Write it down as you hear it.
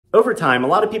Over time, a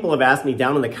lot of people have asked me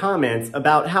down in the comments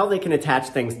about how they can attach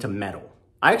things to metal.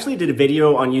 I actually did a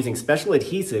video on using special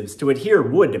adhesives to adhere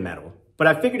wood to metal, but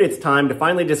I figured it's time to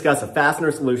finally discuss a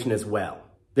fastener solution as well.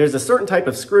 There's a certain type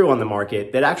of screw on the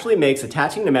market that actually makes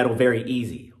attaching to metal very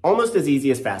easy, almost as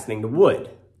easy as fastening to wood.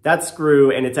 That screw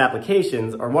and its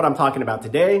applications are what I'm talking about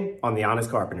today on the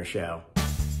Honest Carpenter Show.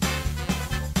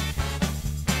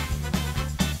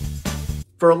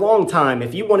 For a long time,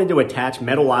 if you wanted to attach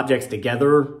metal objects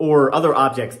together or other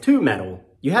objects to metal,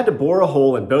 you had to bore a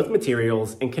hole in both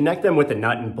materials and connect them with a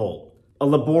nut and bolt. A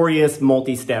laborious,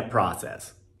 multi-step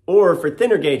process. Or for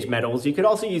thinner gauge metals, you could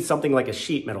also use something like a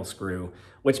sheet metal screw,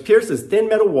 which pierces thin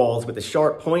metal walls with a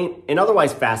sharp point and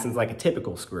otherwise fastens like a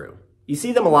typical screw. You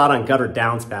see them a lot on gutter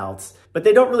downspouts, but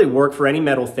they don't really work for any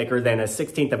metal thicker than a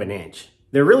 1/16 of an inch.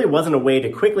 There really wasn't a way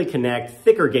to quickly connect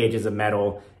thicker gauges of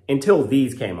metal until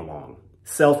these came along.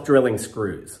 Self-drilling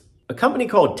screws. A company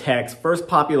called Tex first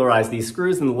popularized these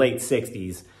screws in the late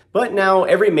 60s, but now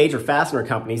every major fastener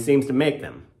company seems to make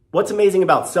them. What's amazing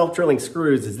about self-drilling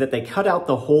screws is that they cut out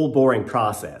the hole boring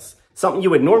process, something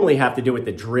you would normally have to do with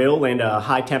the drill and a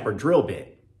high-tempered drill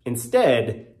bit.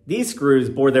 Instead, these screws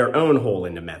bore their own hole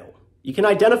into metal. You can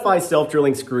identify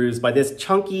self-drilling screws by this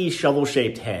chunky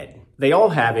shovel-shaped head. They all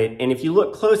have it, and if you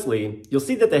look closely, you'll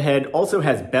see that the head also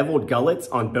has beveled gullets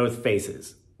on both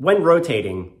faces. When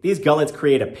rotating, these gullets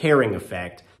create a paring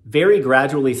effect, very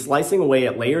gradually slicing away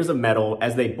at layers of metal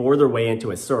as they bore their way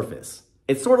into a surface.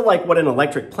 It's sort of like what an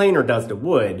electric planer does to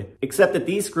wood, except that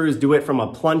these screws do it from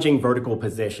a plunging vertical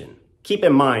position. Keep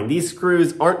in mind, these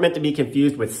screws aren't meant to be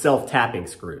confused with self-tapping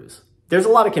screws. There's a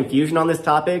lot of confusion on this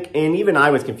topic, and even I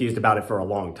was confused about it for a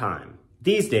long time.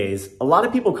 These days, a lot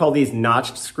of people call these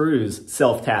notched screws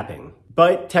self-tapping,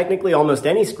 but technically almost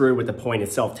any screw with a point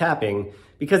is self-tapping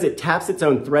because it taps its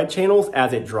own thread channels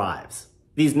as it drives.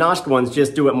 These notched ones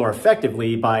just do it more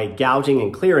effectively by gouging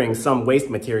and clearing some waste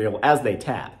material as they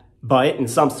tap. But in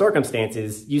some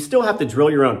circumstances, you still have to drill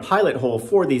your own pilot hole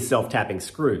for these self-tapping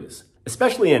screws,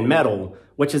 especially in metal,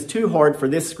 which is too hard for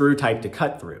this screw type to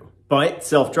cut through. But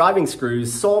self-driving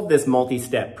screws solve this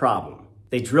multi-step problem.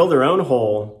 They drill their own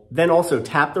hole, then also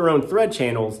tap their own thread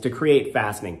channels to create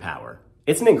fastening power.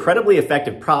 It's an incredibly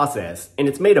effective process, and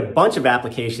it's made a bunch of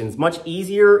applications much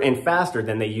easier and faster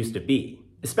than they used to be,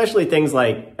 especially things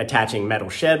like attaching metal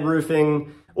shed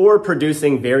roofing or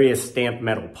producing various stamped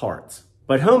metal parts.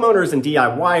 But homeowners and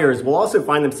DIYers will also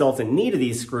find themselves in need of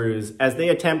these screws as they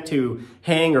attempt to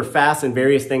hang or fasten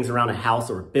various things around a house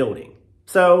or a building.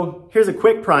 So here's a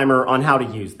quick primer on how to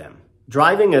use them.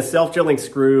 Driving a self-drilling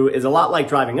screw is a lot like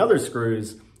driving other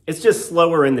screws, it's just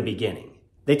slower in the beginning.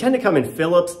 They tend to come in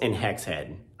Phillips and hex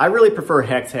head. I really prefer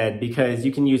hex head because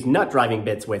you can use nut driving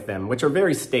bits with them, which are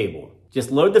very stable.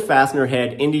 Just load the fastener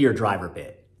head into your driver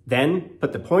bit. Then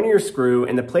put the point of your screw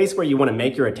in the place where you want to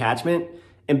make your attachment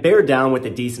and bear down with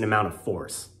a decent amount of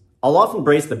force. I'll often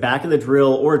brace the back of the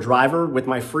drill or driver with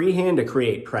my free hand to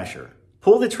create pressure.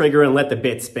 Pull the trigger and let the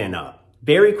bit spin up.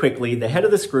 Very quickly, the head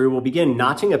of the screw will begin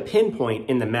notching a pinpoint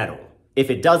in the metal. If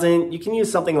it doesn't, you can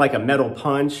use something like a metal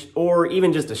punch or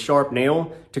even just a sharp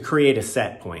nail to create a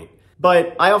set point.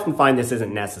 But I often find this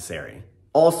isn't necessary.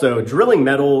 Also, drilling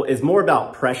metal is more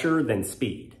about pressure than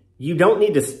speed. You don't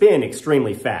need to spin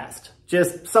extremely fast,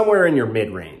 just somewhere in your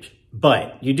mid-range.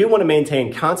 But you do want to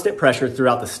maintain constant pressure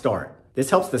throughout the start. This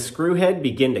helps the screw head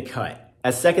begin to cut.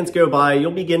 As seconds go by,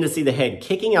 you'll begin to see the head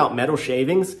kicking out metal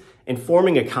shavings and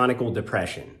forming a conical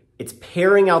depression. It's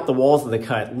paring out the walls of the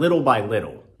cut little by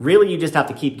little. Really, you just have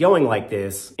to keep going like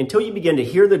this until you begin to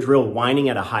hear the drill whining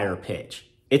at a higher pitch.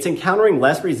 It's encountering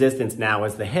less resistance now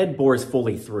as the head bores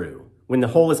fully through. When the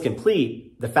hole is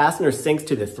complete, the fastener sinks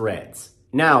to the threads.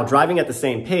 Now, driving at the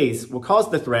same pace will cause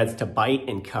the threads to bite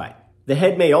and cut. The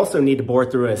head may also need to bore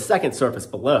through a second surface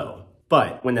below,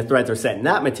 but when the threads are set in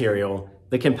that material,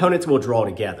 the components will draw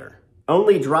together.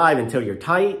 Only drive until you're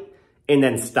tight, and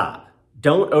then stop.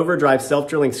 Don't overdrive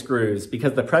self-drilling screws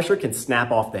because the pressure can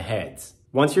snap off the heads.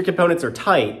 Once your components are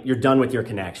tight, you're done with your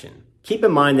connection. Keep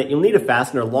in mind that you'll need a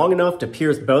fastener long enough to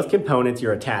pierce both components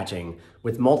you're attaching,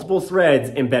 with multiple threads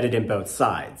embedded in both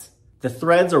sides. The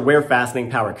threads are where fastening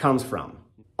power comes from.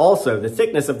 Also, the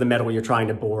thickness of the metal you're trying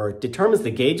to bore determines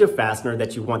the gauge of fastener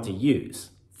that you want to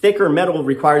use. Thicker metal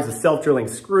requires a self-drilling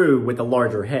screw with a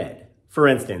larger head. For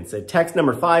instance, a Tex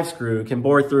No. 5 screw can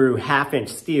bore through 1/2-inch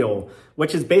steel,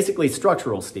 which is basically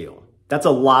structural steel. That's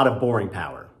a lot of boring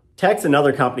power. Tex and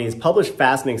other companies publish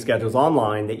fastening schedules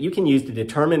online that you can use to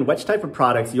determine which type of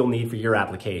products you'll need for your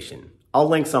application. I'll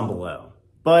link some below.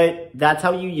 But that's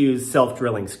how you use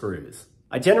self-drilling screws.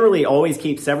 I generally always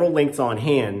keep several links on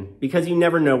hand because you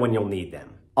never know when you'll need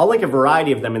them. I'll link a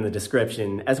variety of them in the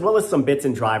description, as well as some bits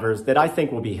and drivers that I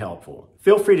think will be helpful.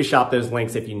 Feel free to shop those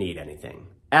links if you need anything.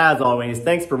 As always,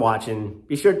 thanks for watching.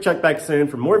 Be sure to check back soon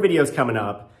for more videos coming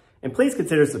up, and please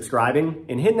consider subscribing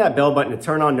and hitting that bell button to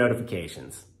turn on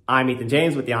notifications. I'm Ethan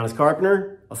James with the Honest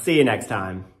Carpenter. I'll see you next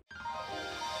time.